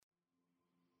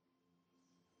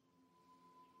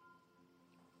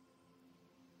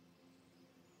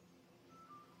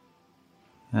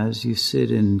As you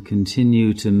sit and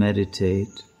continue to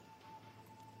meditate,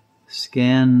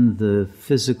 scan the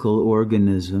physical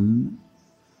organism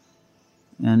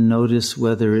and notice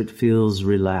whether it feels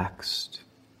relaxed.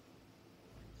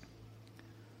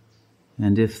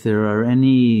 And if there are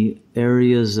any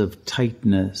areas of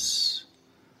tightness,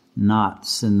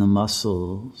 knots in the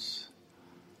muscles,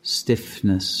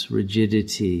 stiffness,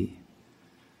 rigidity,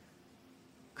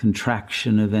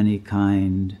 contraction of any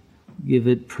kind, give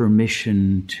it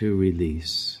permission to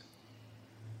release.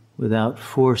 Without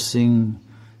forcing,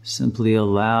 simply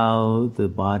allow the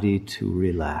body to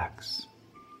relax.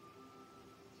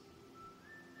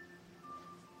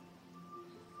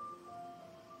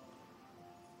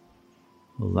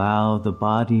 Allow the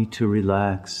body to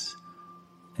relax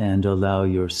and allow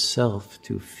yourself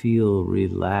to feel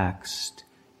relaxed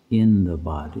in the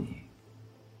body.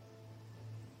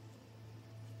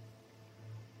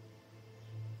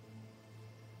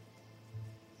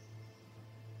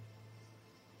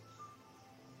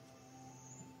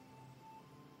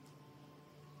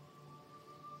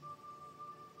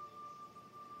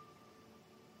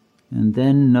 And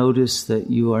then notice that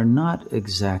you are not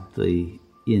exactly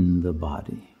in the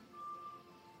body,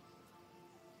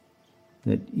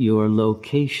 that your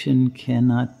location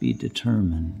cannot be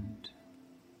determined.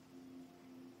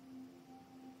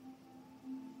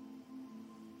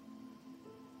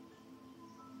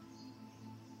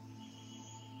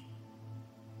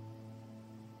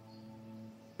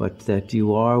 But that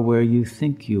you are where you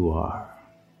think you are.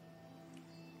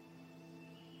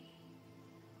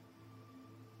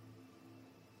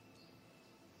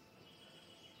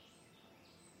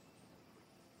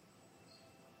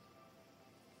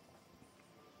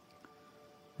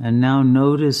 And now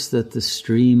notice that the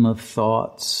stream of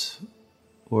thoughts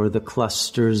or the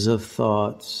clusters of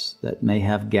thoughts that may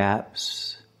have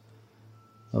gaps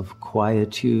of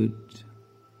quietude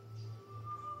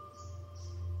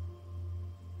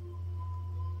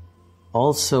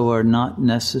also are not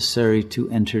necessary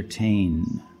to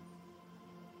entertain.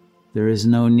 There is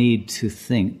no need to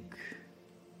think,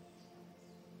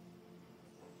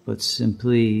 but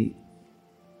simply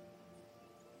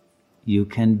you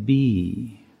can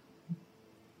be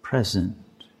present.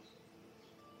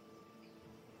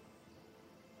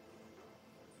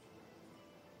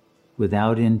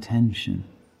 Without intention.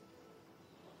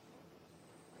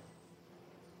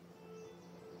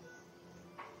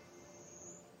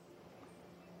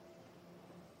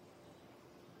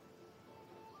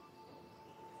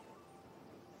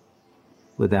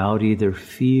 Without either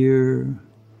fear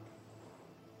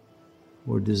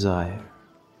or desire.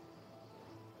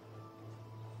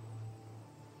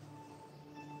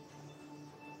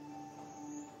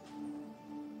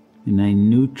 In a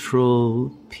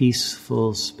neutral,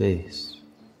 peaceful space.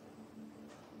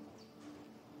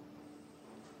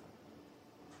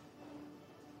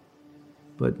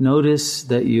 But notice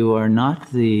that you are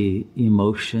not the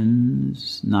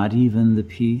emotions, not even the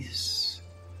peace,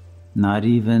 not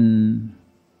even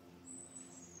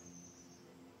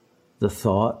the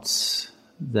thoughts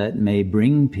that may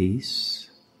bring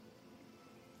peace,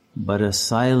 but a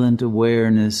silent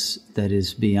awareness that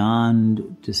is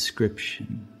beyond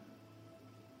description.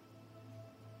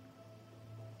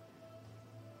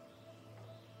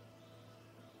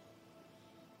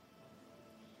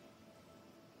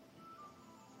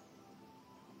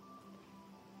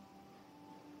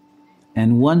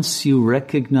 And once you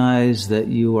recognize that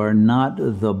you are not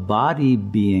the body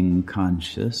being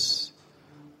conscious,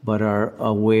 but are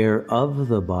aware of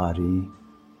the body,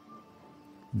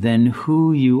 then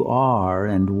who you are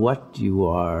and what you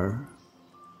are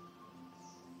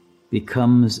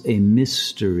becomes a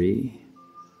mystery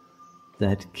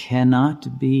that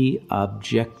cannot be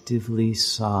objectively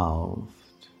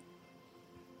solved.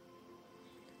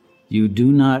 You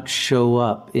do not show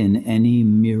up in any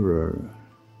mirror.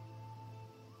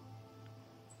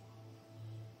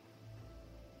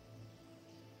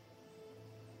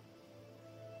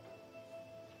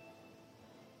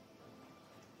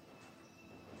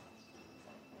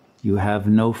 You have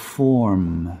no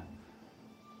form,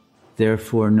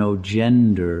 therefore no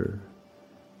gender,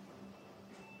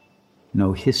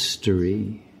 no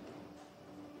history,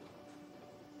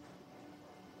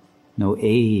 no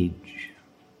age,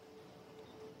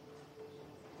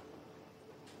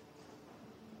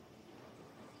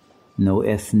 no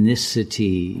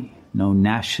ethnicity, no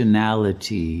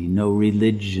nationality, no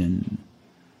religion.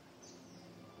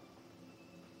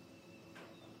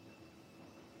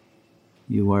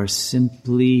 You are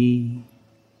simply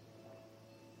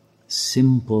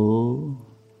simple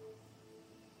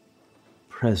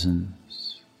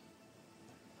presence.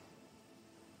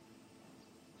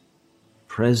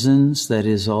 Presence that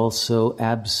is also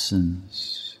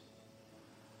absence,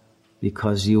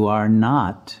 because you are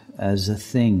not as a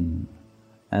thing,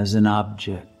 as an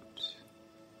object.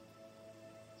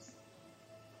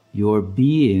 Your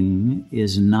being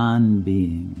is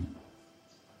non-being.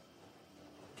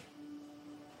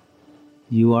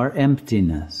 You are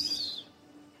emptiness.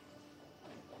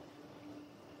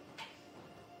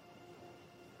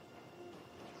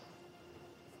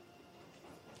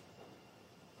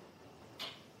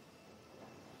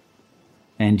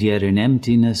 And yet an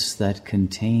emptiness that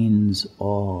contains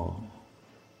all.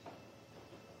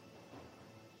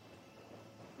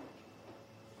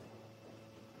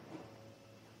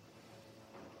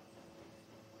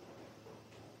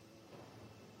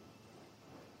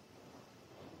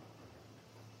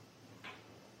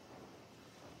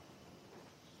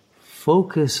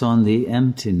 Focus on the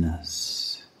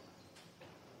emptiness,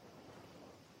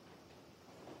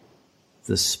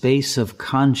 the space of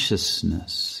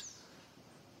consciousness,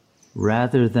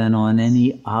 rather than on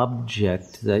any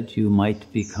object that you might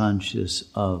be conscious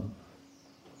of.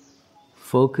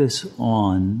 Focus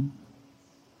on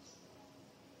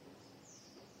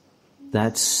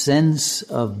that sense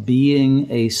of being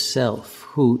a self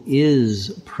who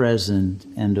is present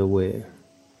and aware.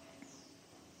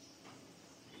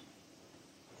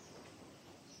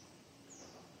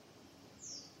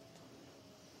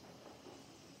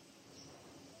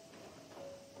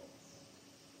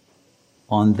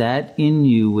 On that in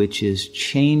you which is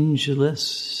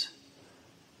changeless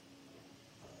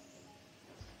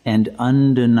and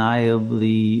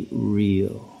undeniably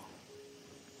real.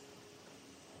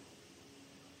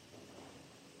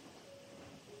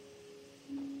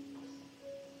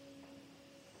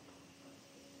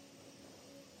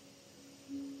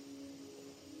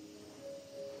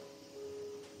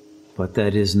 But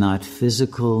that is not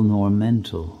physical nor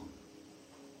mental.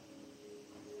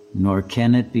 Nor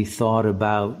can it be thought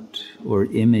about or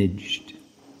imaged.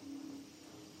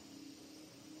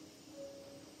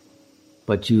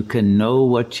 But you can know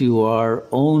what you are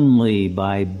only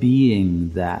by being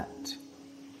that.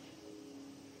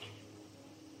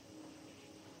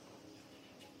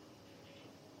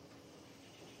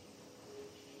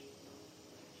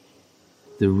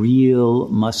 The real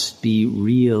must be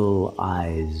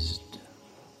realized.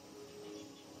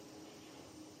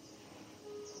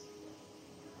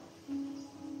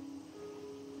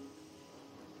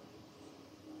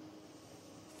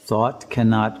 Thought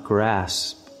cannot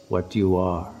grasp what you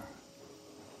are.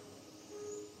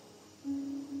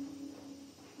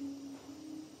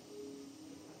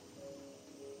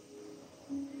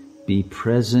 Be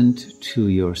present to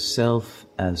yourself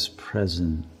as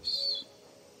presence.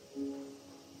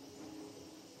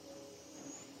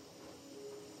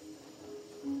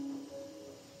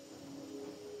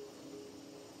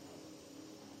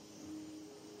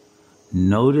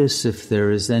 Notice if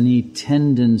there is any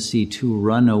tendency to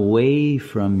run away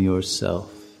from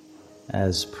yourself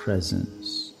as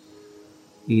presence,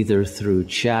 either through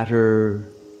chatter,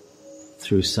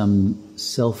 through some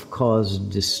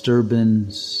self-caused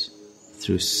disturbance,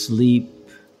 through sleep,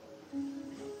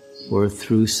 or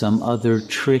through some other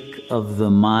trick of the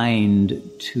mind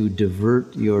to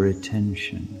divert your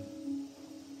attention.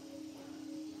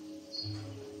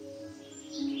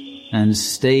 And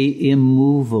stay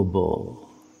immovable,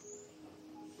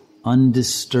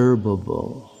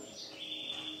 undisturbable,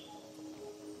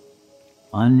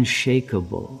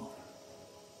 unshakable.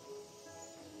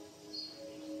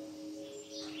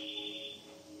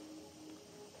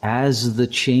 As the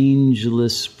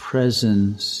changeless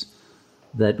presence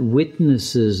that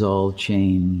witnesses all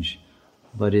change,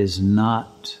 but is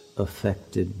not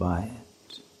affected by it.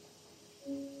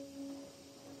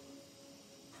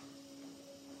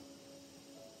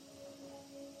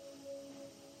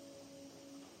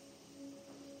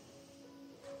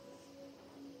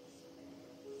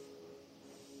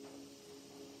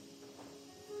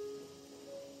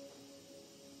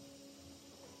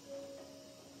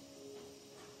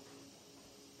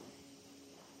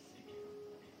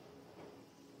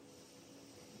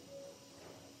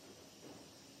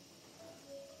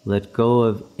 Let go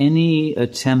of any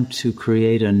attempt to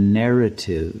create a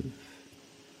narrative,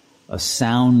 a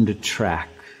soundtrack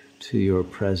to your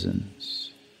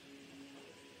presence.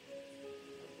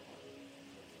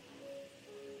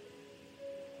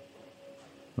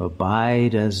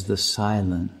 Abide as the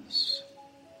silence.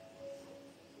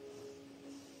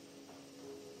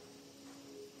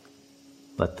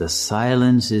 But the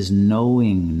silence is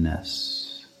knowingness.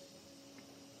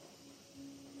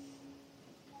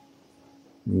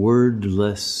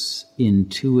 Wordless,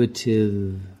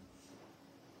 intuitive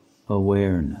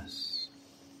awareness.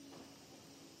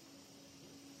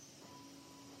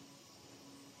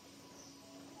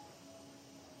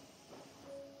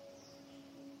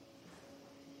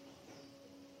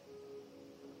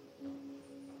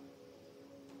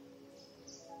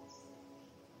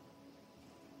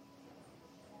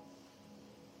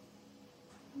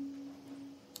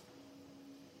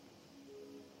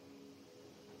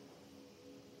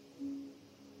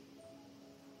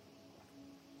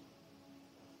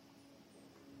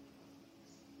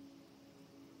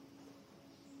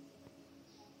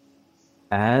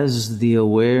 as the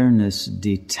awareness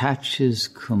detaches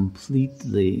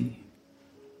completely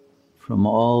from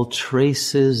all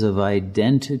traces of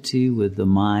identity with the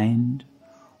mind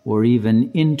or even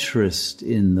interest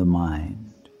in the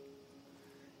mind,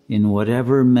 in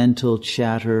whatever mental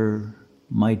chatter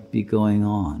might be going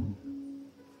on,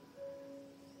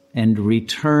 and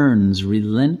returns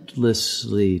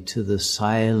relentlessly to the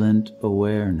silent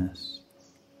awareness.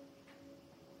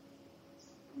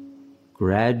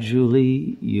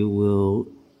 Gradually, you will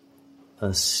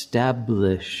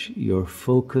establish your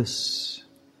focus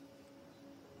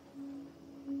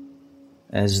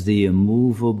as the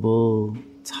immovable,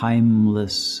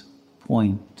 timeless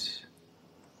point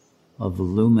of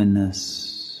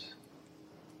luminous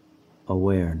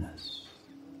awareness.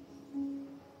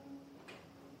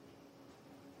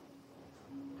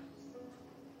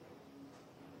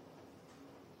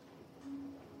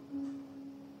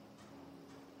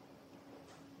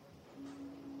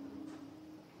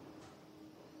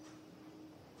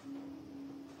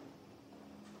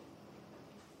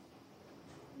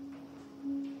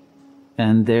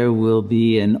 And there will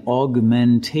be an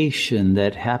augmentation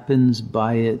that happens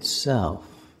by itself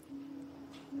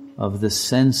of the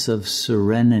sense of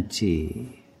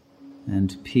serenity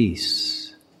and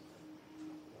peace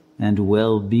and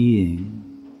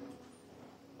well-being,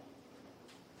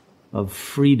 of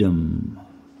freedom,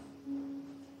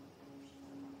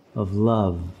 of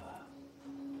love,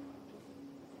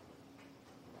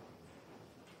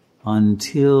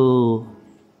 until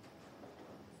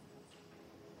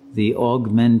the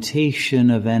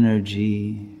augmentation of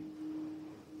energy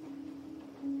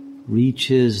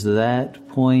reaches that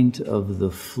point of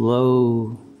the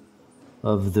flow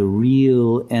of the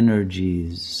real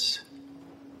energies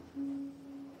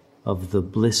of the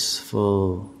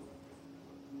blissful,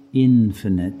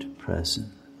 infinite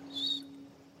presence.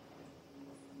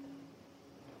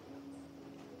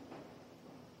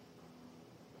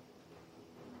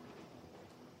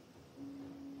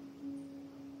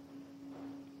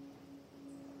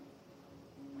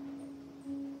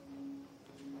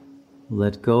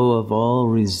 Let go of all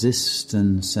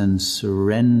resistance and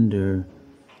surrender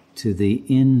to the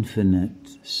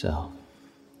infinite self.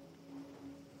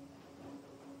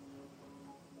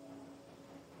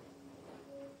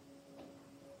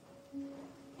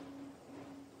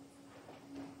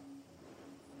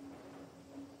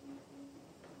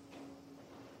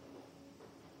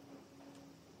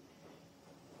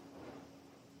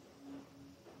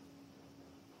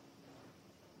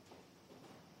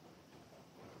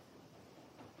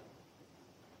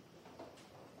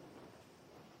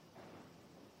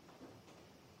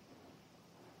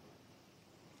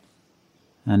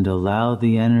 And allow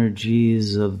the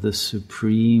energies of the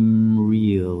Supreme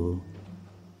Real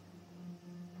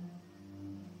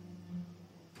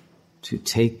to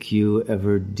take you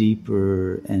ever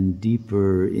deeper and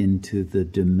deeper into the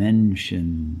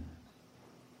dimension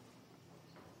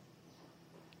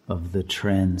of the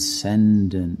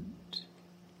transcendent,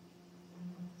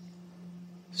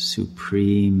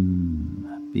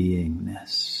 supreme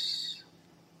beingness.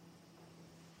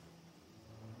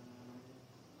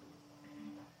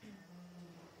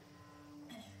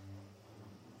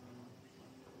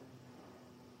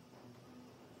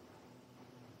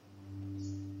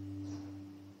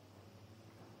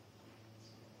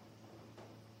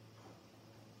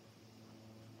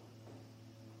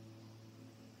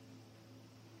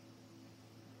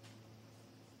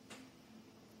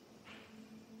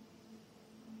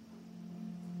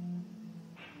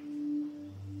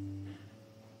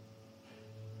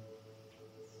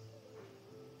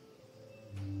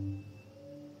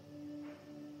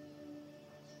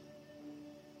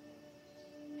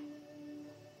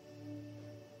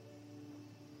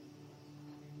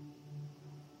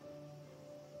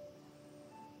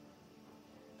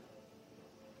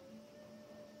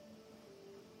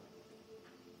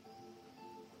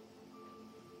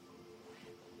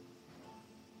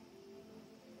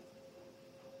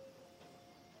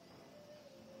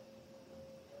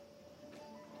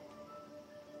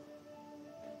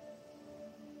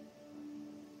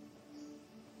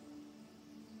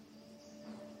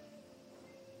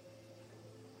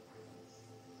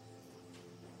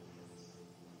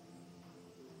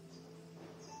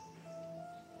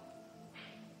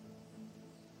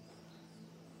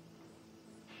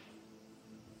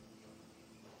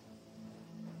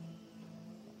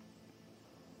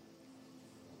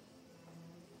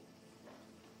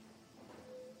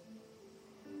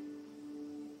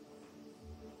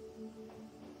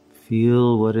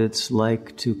 Feel what it's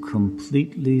like to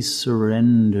completely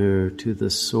surrender to the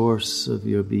source of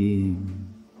your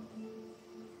being,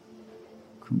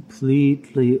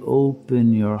 Completely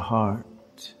open your heart.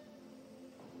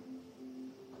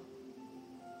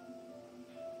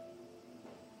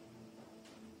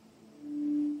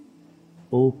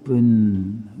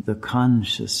 Open the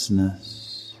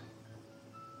consciousness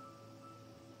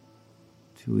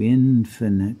to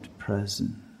infinite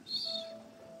presence,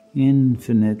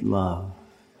 infinite love,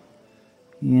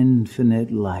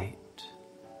 infinite light.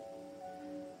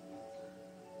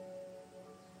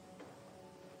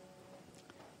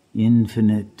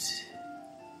 Infinite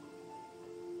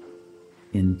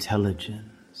intelligence.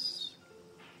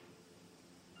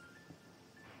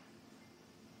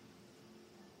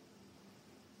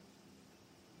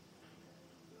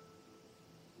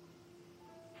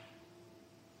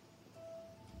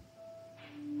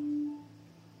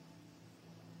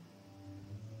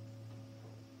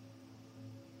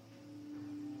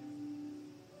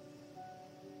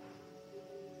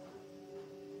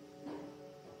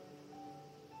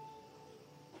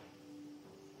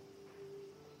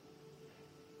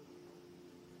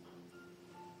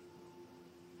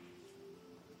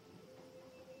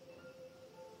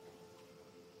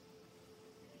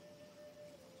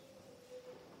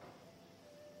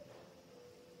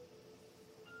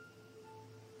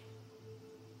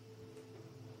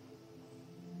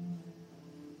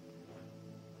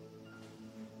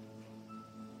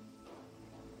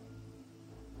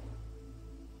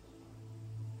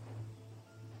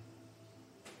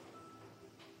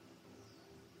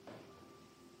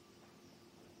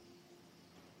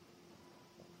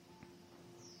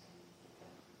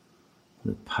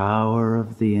 The power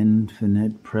of the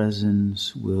infinite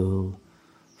presence will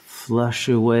flush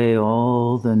away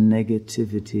all the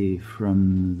negativity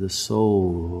from the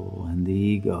soul and the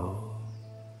ego.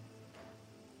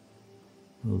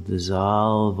 Will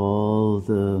dissolve all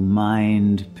the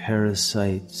mind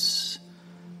parasites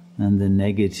and the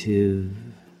negative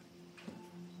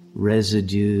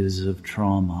residues of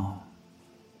trauma.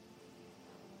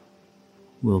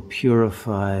 Will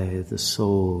purify the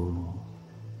soul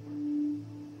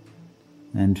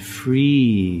and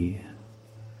free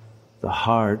the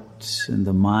heart and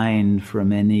the mind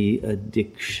from any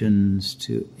addictions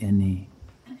to any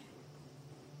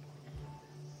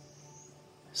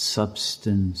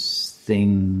substance,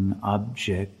 thing,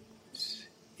 object,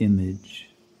 image,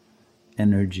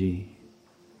 energy,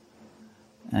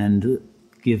 and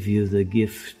give you the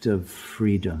gift of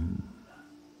freedom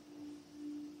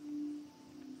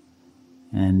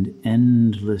and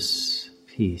endless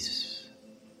peace.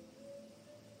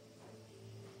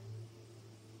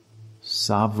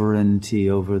 Sovereignty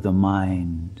over the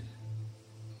mind,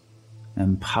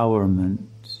 empowerment,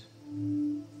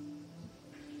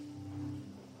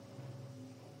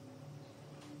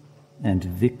 and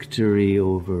victory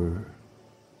over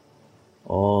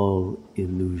all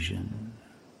illusion.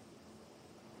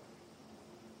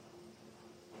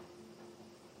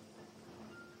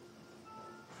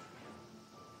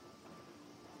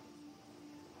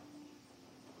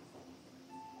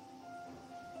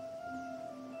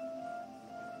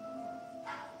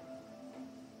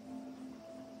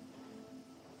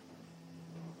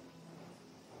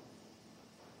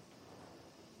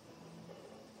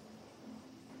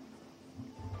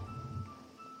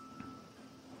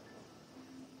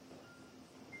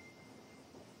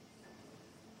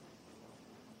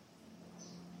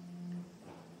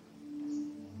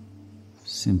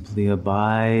 Simply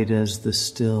abide as the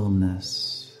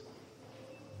stillness,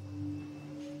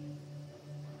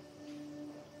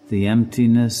 the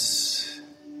emptiness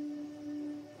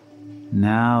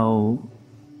now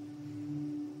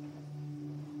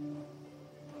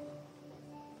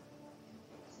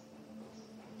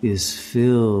is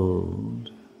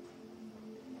filled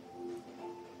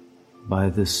by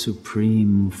the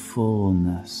supreme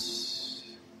fullness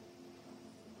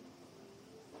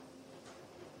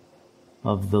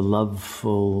of the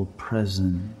loveful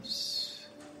presence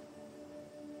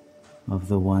of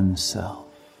the One Self.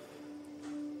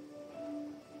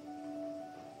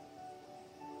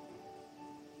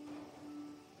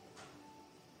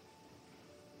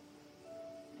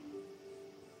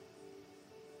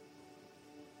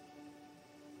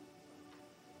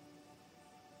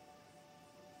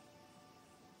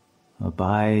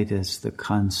 Abide as the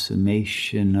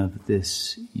consummation of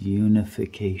this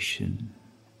unification.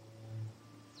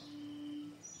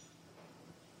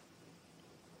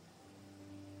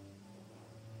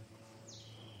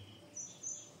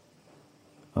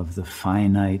 Of the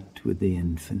finite with the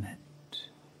infinite.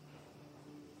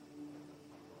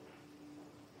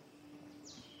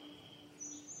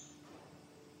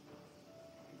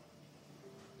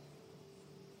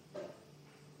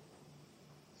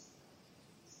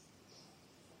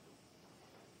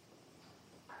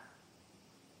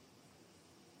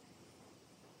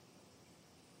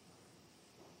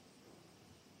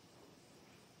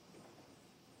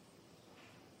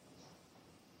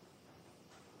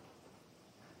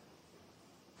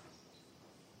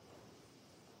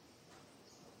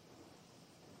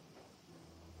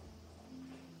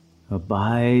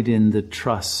 Abide in the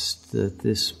trust that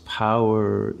this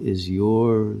power is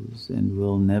yours and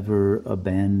will never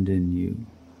abandon you.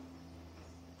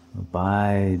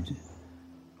 Abide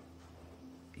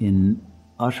in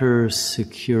utter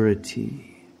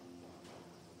security.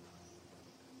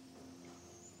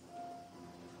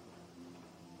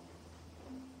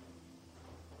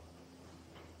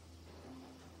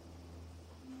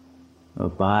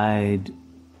 Abide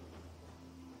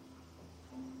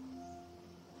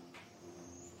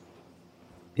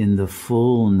in the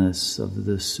fullness of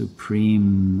the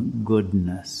supreme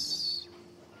goodness,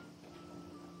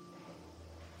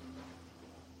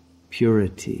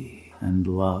 purity and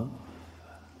love.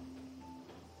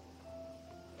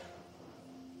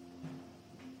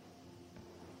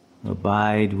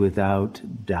 Abide without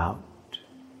doubt.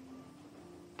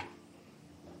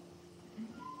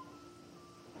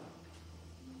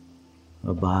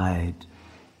 Abide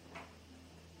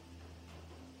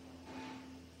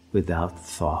without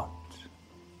thought.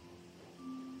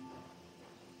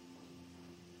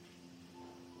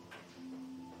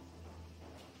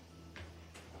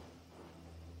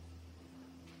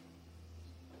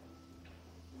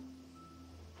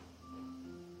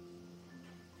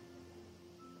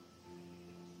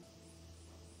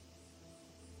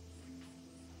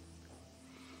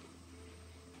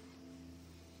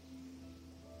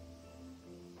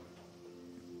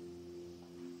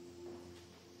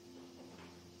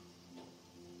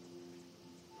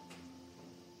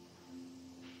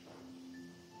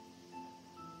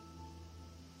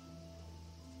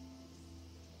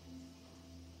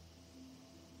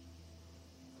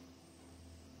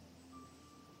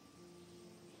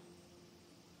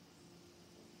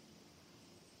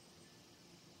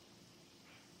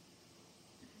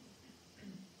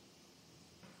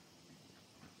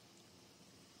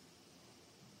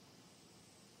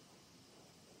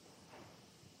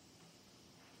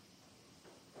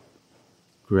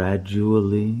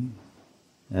 Gradually,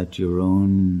 at your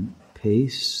own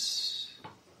pace,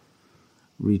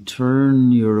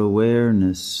 return your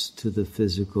awareness to the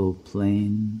physical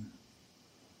plane.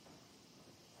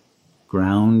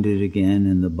 Ground it again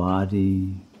in the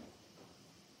body.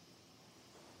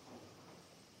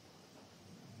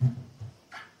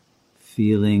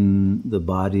 Feeling the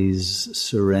body's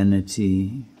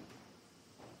serenity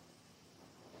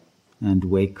and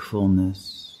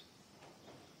wakefulness.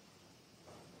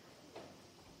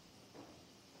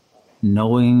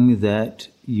 Knowing that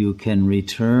you can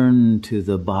return to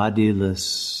the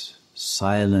bodiless,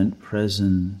 silent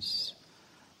presence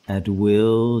at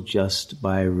will just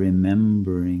by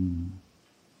remembering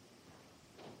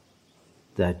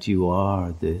that you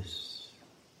are this.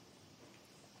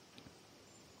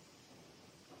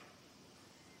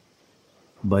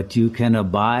 But you can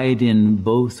abide in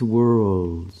both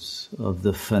worlds of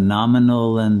the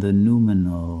phenomenal and the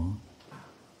noumenal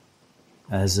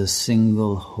as a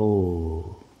single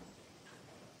whole.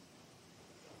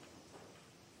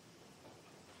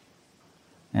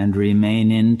 And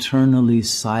remain internally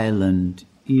silent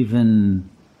even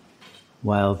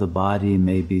while the body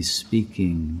may be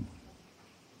speaking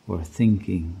or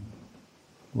thinking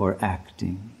or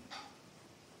acting.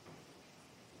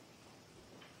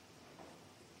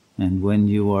 And when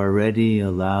you are ready,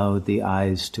 allow the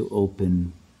eyes to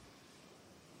open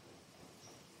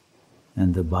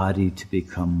and the body to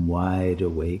become wide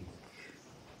awake.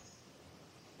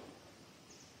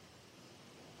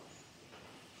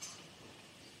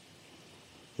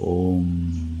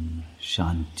 Om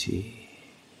Shanti,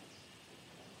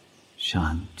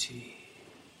 Shanti,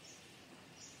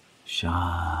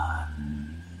 Shanti.